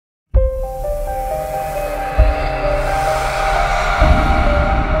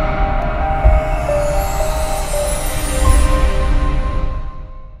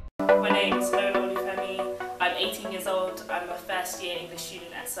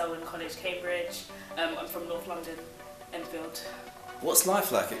Selwyn College, Cambridge. I'm from North London, Enfield. What's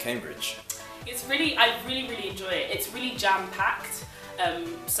life like at Cambridge? It's really, I really enjoy it. It's really jam-packed,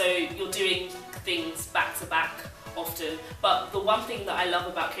 so you're doing things back to back often. But the one thing that I love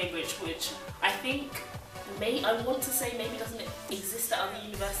about Cambridge, which I think I want to say maybe doesn't exist at other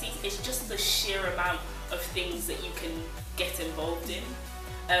universities, is just the sheer amount of things that you can get involved in.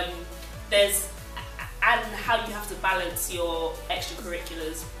 And how you have to balance your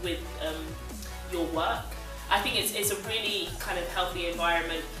extracurriculars with your work. I think it's a really kind of healthy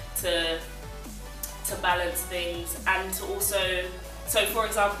environment to balance things, and to also, so for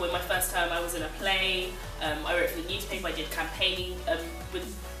example, in my first term I was in a play, I wrote for the newspaper, I did campaigning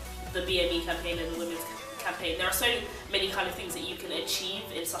with the BME campaign and the women's campaign. There are so many kind of things that you can achieve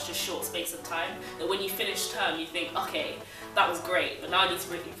in such a short space of time that when you finish term you think, okay, that was great, but now I need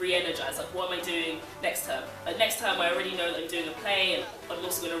to re-energize, like what am I doing next term? Next term I already know that I'm doing a play, and I'm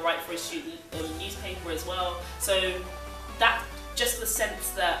also going to write for a student newspaper as well. So that, just the sense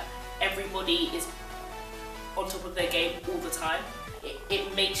that everybody is on top of their game all the time,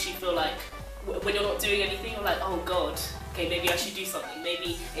 it makes you feel like when you're not doing anything, you're like, oh god, okay, maybe I should do something.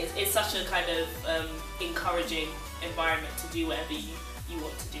 Maybe it's such a kind of encouraging environment to do whatever you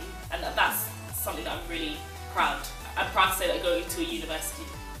want to do, and that's something that I'm really proud. I'm proud to say that I go to a university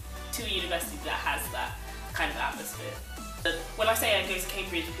that has that kind of atmosphere. But when I say I go to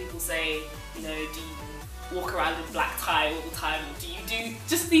Cambridge, people say, you know, do you walk around in black tie all the time, or do you do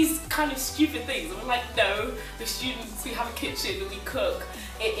just these kind of stupid things? And I'm like, no, the students, we have a kitchen and we cook.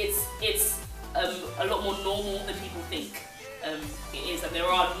 It's a lot more normal than people think it is, and there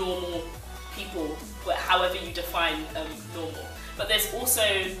are normal people, however you define normal. But there's also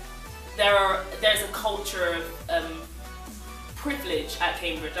there's a culture of privilege at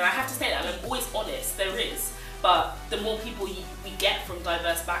Cambridge, and I have to say that, and I'm always honest, there is. But the more people we get from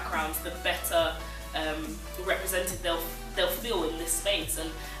diverse backgrounds, the better represented they'll feel in this space, and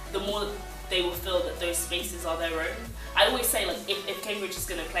the more they will feel that those spaces are their own. I always say, like, if Cambridge is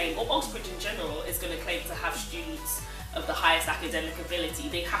going to claim, or Oxbridge in general is going to claim to have students of the highest academic ability,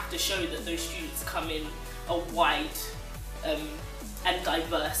 they have to show that those students come in a wide and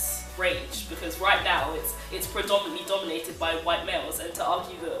diverse range, because right now it's predominantly dominated by white males, and to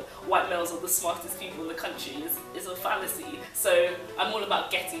argue that white males are the smartest people in the country is a fallacy. So I'm all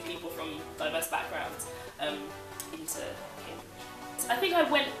about getting people from diverse backgrounds into Cambridge. I think I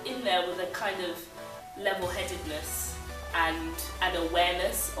went in there with a kind of level-headedness and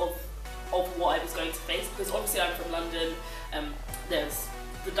awareness of what I was going to face, because obviously I'm from London. There's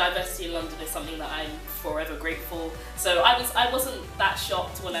the diversity in London is something that I'm forever grateful. So I wasn't that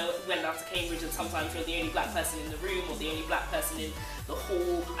shocked when I went out to Cambridge, and sometimes you're the only black person in the room or the only black person in the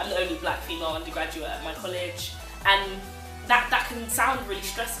hall. I'm the only black female undergraduate at my college, and that can sound really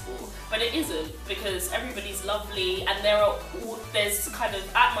stressful, but it isn't, because everybody's lovely, and there's kind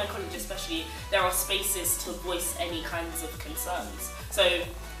of, at my college especially, there are spaces to voice any kinds of concerns. So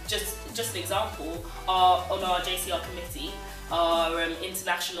just an example, on our JCR committee, our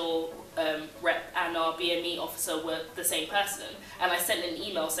international rep and our BME officer were the same person, and I sent an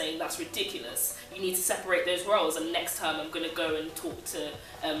email saying that's ridiculous, you need to separate those roles, and next time I'm going to go and talk to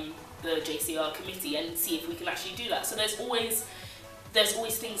the JCR committee and see if we can actually do that. So there's always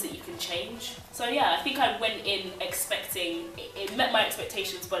things that you can change. So yeah, I think I went in expecting, it met my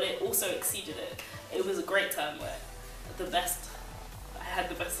expectations, but it also exceeded it. It was a great term where I had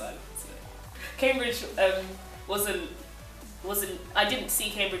the best time. So. Cambridge I didn't see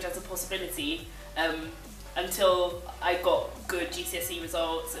Cambridge as a possibility until I got good GCSE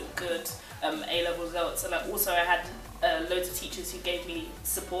results and good A-level results, and I had loads of teachers who gave me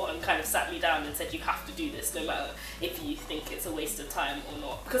support and kind of sat me down and said, you have to do this no matter if you think it's a waste of time or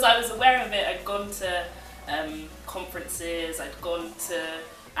not. Because I was aware of it, I'd gone to conferences, I'd gone to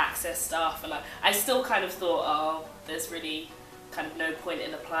access stuff, and I still kind of thought, oh, there's really kind of no point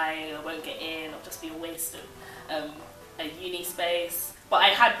in applying, I won't get in, I'll just be a waste of a uni space. But I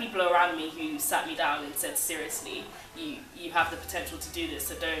had people around me who sat me down and said, seriously, you have the potential to do this,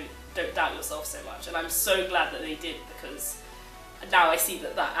 so don't doubt yourself so much. And I'm so glad that they did, because now I see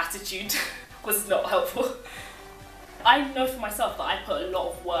that attitude was not helpful. I know for myself that I put a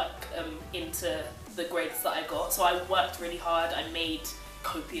lot of work into the grades that I got, so I worked really hard, I made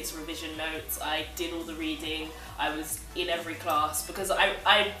copious revision notes, I did all the reading, I was in every class, because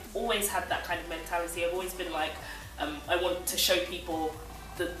I always had that kind of mentality. I've always been like, I want to show people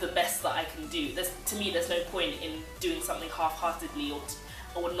the best that I can do. To me, there's no point in doing something half-heartedly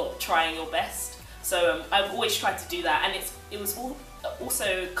or not trying your best. So I've always tried to do that, and it was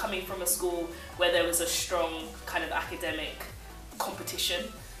also coming from a school where there was a strong kind of academic competition.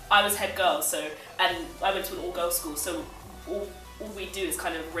 I was head girl, so, and I went to an all-girls school, so all we do is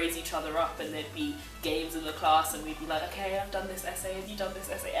kind of raise each other up, and there'd be games in the class, and we'd be like, okay, I've done this essay, have you done this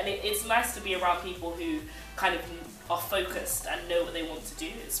essay? And it's nice to be around people who kind of are focused and know what they want to do.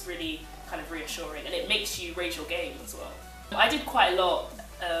 It's really kind of reassuring, and it makes you raise your game as well. I did quite a lot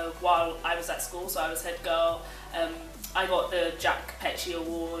while I was at school, so I was head girl. I got the Jack Petchey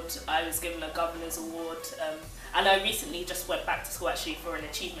award, I was given a governor's award, and I recently just went back to school actually for an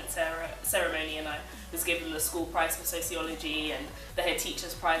achievement ceremony, and I was given the school prize for sociology and the head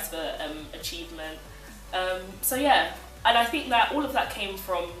teacher's prize for achievement. So yeah, and I think that all of that came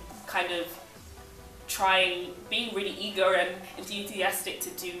from kind of being really eager and enthusiastic to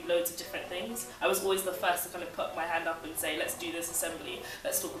do loads of different things. I was always the first to kind of put my hand up and say, let's do this assembly,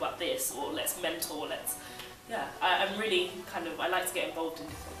 let's talk about this, or let's mentor, yeah, I'm really I like to get involved in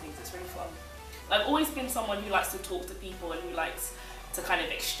different things, it's really fun. I've always been someone who likes to talk to people and who likes to kind of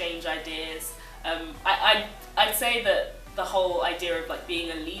exchange ideas. I'd say that the whole idea of like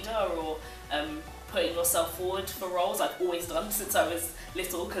being a leader or putting yourself forward for roles, I've always done since I was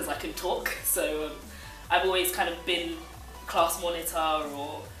little because I can talk. So I've always kind of been class monitor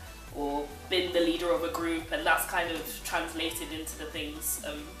or been the leader of a group, and that's kind of translated into the things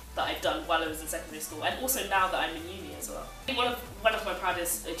that I've done while I was in secondary school, and also now that I'm in uni as well. I think one of my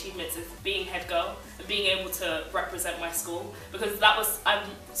proudest achievements is being head girl and being able to represent my school, because I'm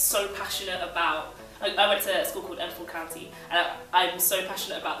so passionate about. I went to a school called Enfield County, and I'm so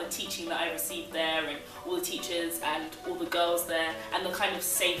passionate about the teaching that I received there, and all the teachers and all the girls there, and the kind of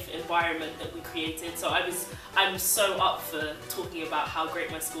safe environment that we created. So I'm so up for talking about how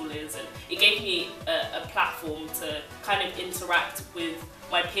great my school is, and it gave me a platform to kind of interact with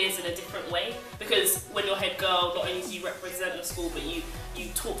my peers in a different way, because when you're head girl, not only do you represent the school, but you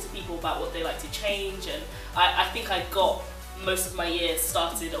talk to people about what they like to change, and I think I got most of my year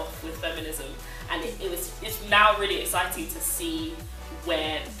started off with feminism, and it's now really exciting to see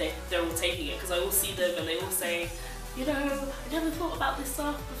where they're all taking it, because I all see them and they all say, you know, I never thought about this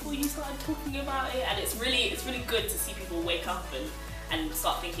stuff before you started talking about it, and it's really good to see people wake up and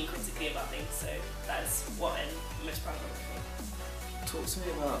start thinking critically about things. So that's what I'm most proud of. Talk to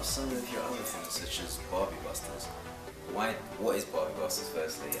me about some of your other things, such as Barbie Busters. What is Barbie Busters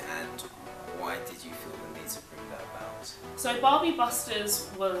firstly, and why did you feel the need to bring that about? So Barbie Busters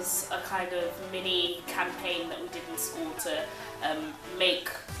was a kind of mini campaign that we did in school to make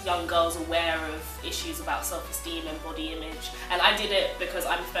young girls aware of issues about self-esteem and body image. And I did it because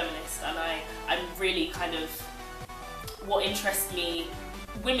I'm a feminist, and I'm really kind of, what interests me,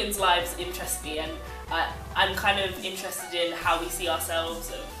 women's lives interest me, and I'm kind of interested in how we see ourselves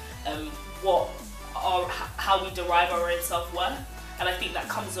and how we derive our own self-worth. And I think that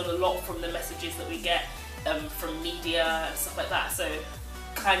comes on a lot from the messages that we get from media and stuff like that. So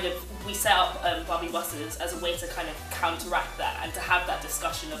kind of we set up Barbie Busters as a way to kind of counteract that and to have that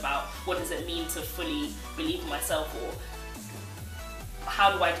discussion about what does it mean to fully believe in myself, or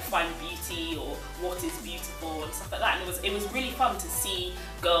how do I define beauty, or what is beautiful and stuff like that. And it was really fun to see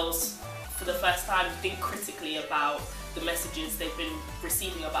girls for the first time think critically about the messages they've been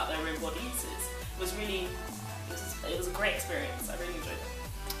receiving about their own bodies. It was a great experience. I really enjoyed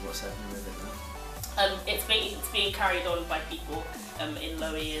it. What's happening with it now? It's being carried on by people in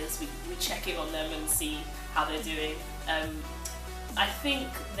lower years. We check in on them and see how they're doing. I think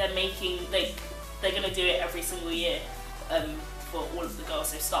they're going to do it every single year for all of the girls.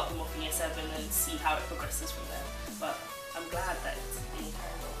 So start them off in year 7 and see how it progresses from there. But I'm glad that it's being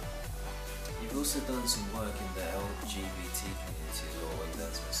carried on. You've also done some work in the LGBT community as well. You've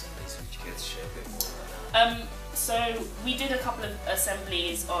done some assemblies. Would you care to share a bit more about that? So we did a couple of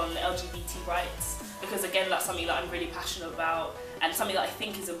assemblies on LGBT rights, because again that's something that I'm really passionate about and something that I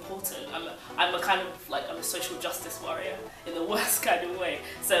think is important. I'm a social justice warrior in the worst kind of way.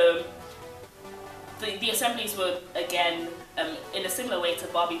 So the assemblies were, again, in a similar way to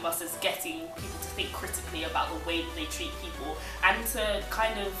Barbie Busters, getting people to think critically about the way that they treat people, and to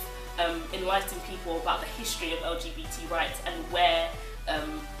kind of enlighten people about the history of LGBT rights and where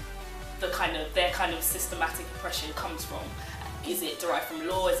their kind of systematic oppression comes from. Is it derived from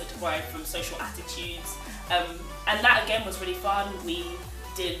law? Is it derived from social attitudes? And that again was really fun. We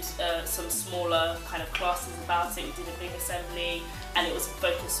did some smaller kind of classes about it. We did a big assembly, and it was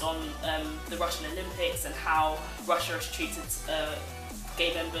focused on the Russian Olympics and how Russia has treated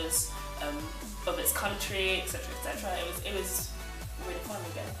gay members of its country, etc., etc. It was really fun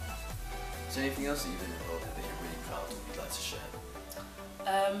again. Is there anything else that you've been involved in that you're really proud of, you'd like to share?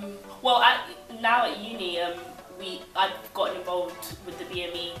 Well, now at uni, I've gotten involved with the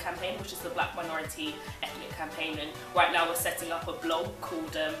BME campaign, which is the Black Minority Ethnic Campaign, and right now we're setting up a blog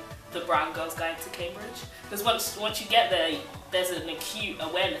called The Brown Girl's Guide to Cambridge. Because once you get there, there's an acute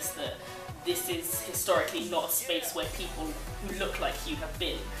awareness that this is historically not a space where people who look like you have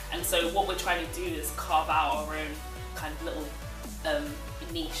been. And so what we're trying to do is carve out our own kind of little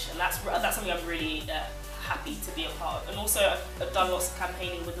niche, and that's something I'm really happy to be a part of. And also I've done lots of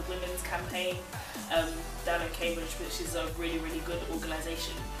campaigning with the Women's Campaign down in Cambridge, which is a really, really good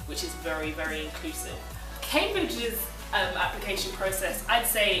organisation, which is very, very inclusive. Cambridge's application process, I'd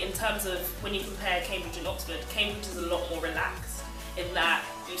say in terms of when you compare Cambridge and Oxford, Cambridge is a lot more relaxed in that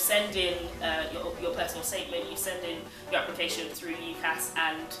you send in your personal statement, you send in your application through UCAS,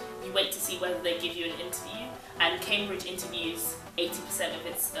 and you wait to see whether they give you an interview. And Cambridge interviews 80% of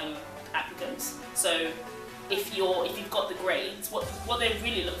its applicants. So if you've got the grades, what they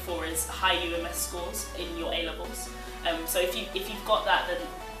really look for is high UMS scores in your A-levels. So if you've got that, then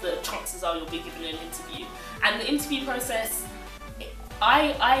the chances are you'll be given an interview. And the interview process,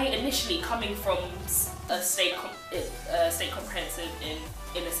 I initially, coming from a state comprehensive in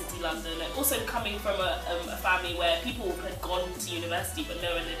inner city London, and also coming from a family where people had gone to university but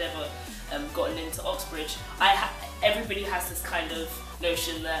no one had ever gotten into Oxbridge, everybody has this kind of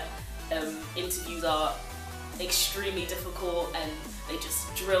notion that interviews are extremely difficult and they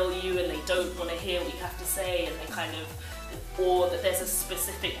just drill you and they don't want to hear what you have to say, and they kind of, or that there's a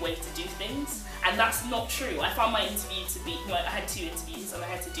specific way to do things, and that's not true. I found my interview to be, I had 2 interviews and I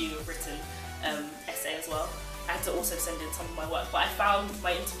had to do a written essay as well. I had to also send in some of my work, but I found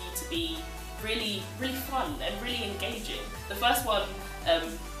my interview to be really, really fun and really engaging. The first one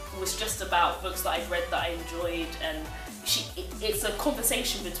was just about books that I'd read that I enjoyed, and it's a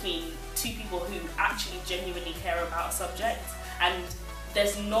conversation between 2 people who actually genuinely care about a subject, and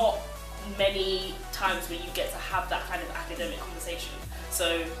there's not many times where you get to have that kind of academic conversation.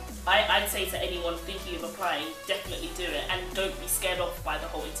 So I'd say to anyone thinking of applying, definitely do it, and don't be scared off by the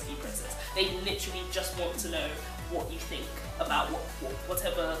whole interview process. They literally just want to know what you think about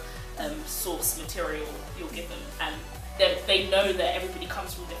whatever source material you're given, and they know that everybody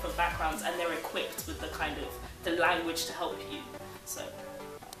comes from different backgrounds and they're equipped with the kind of the language to help you. So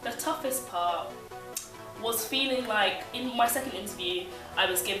the toughest part was feeling like, in my second interview, I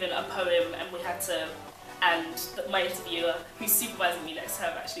was given a poem and we had to, and my interviewer, who's supervising me next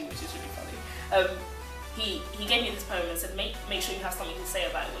term actually, which is really funny, he gave me this poem and said, make sure you have something to say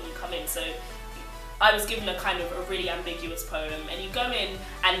about it when you come in. So I was given a kind of a really ambiguous poem, and you go in,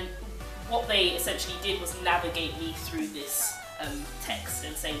 and what they essentially did was navigate me through this text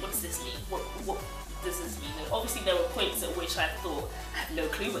and say, what does this mean? What does this mean? And obviously there were points at which I thought, I have no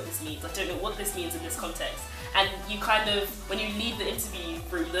clue what this means. I don't know what this means in this context. And you kind of, when you leave the interview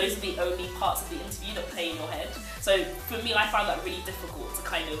room, those are the only parts of the interview that play in your head. So for me, I found that really difficult to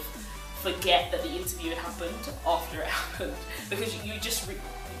kind of forget that the interview had happened after it happened, because you just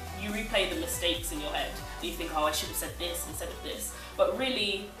you replay the mistakes in your head. You think, oh, I should have said this instead of this. But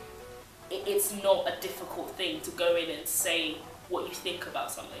really, it's not a difficult thing to go in and say what you think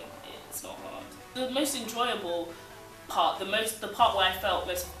about something. It's not hard. The most enjoyable part, the part where I felt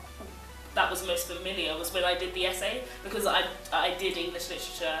that was most familiar was when I did the essay, because I did English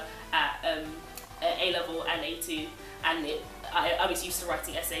literature at A-level and A2, and I was used to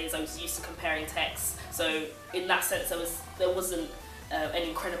writing essays, I was used to comparing texts, so in that sense there wasn't an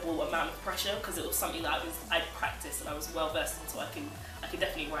incredible amount of pressure, because it was something that I'd practiced and I was well versed in, so I could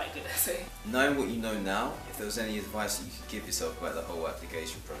definitely write a good essay. Knowing what you know now, if there was any advice that you could give yourself about the whole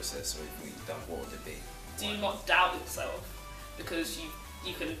application process or anything you've done, what would it be? Do not doubt yourself, because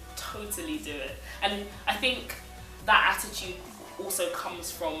you can totally do it. And I think that attitude also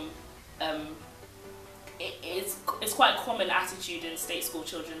comes from, it's quite a common attitude in state school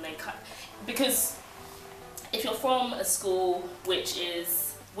children. Because if you're from a school which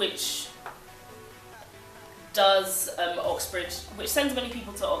does Oxbridge, which sends many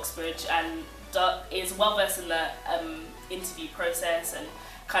people to Oxbridge and is well versed in the interview process and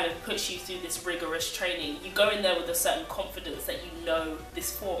kind of puts you through this rigorous training, you go in there with a certain confidence that you know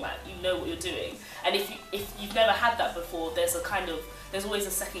this format, you know what you're doing. And if you've never had that before, there's always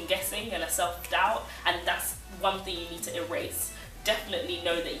a second guessing and a self-doubt, and that's one thing you need to erase. Definitely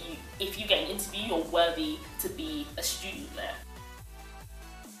know that if you get an interview, you're worthy to be a student there.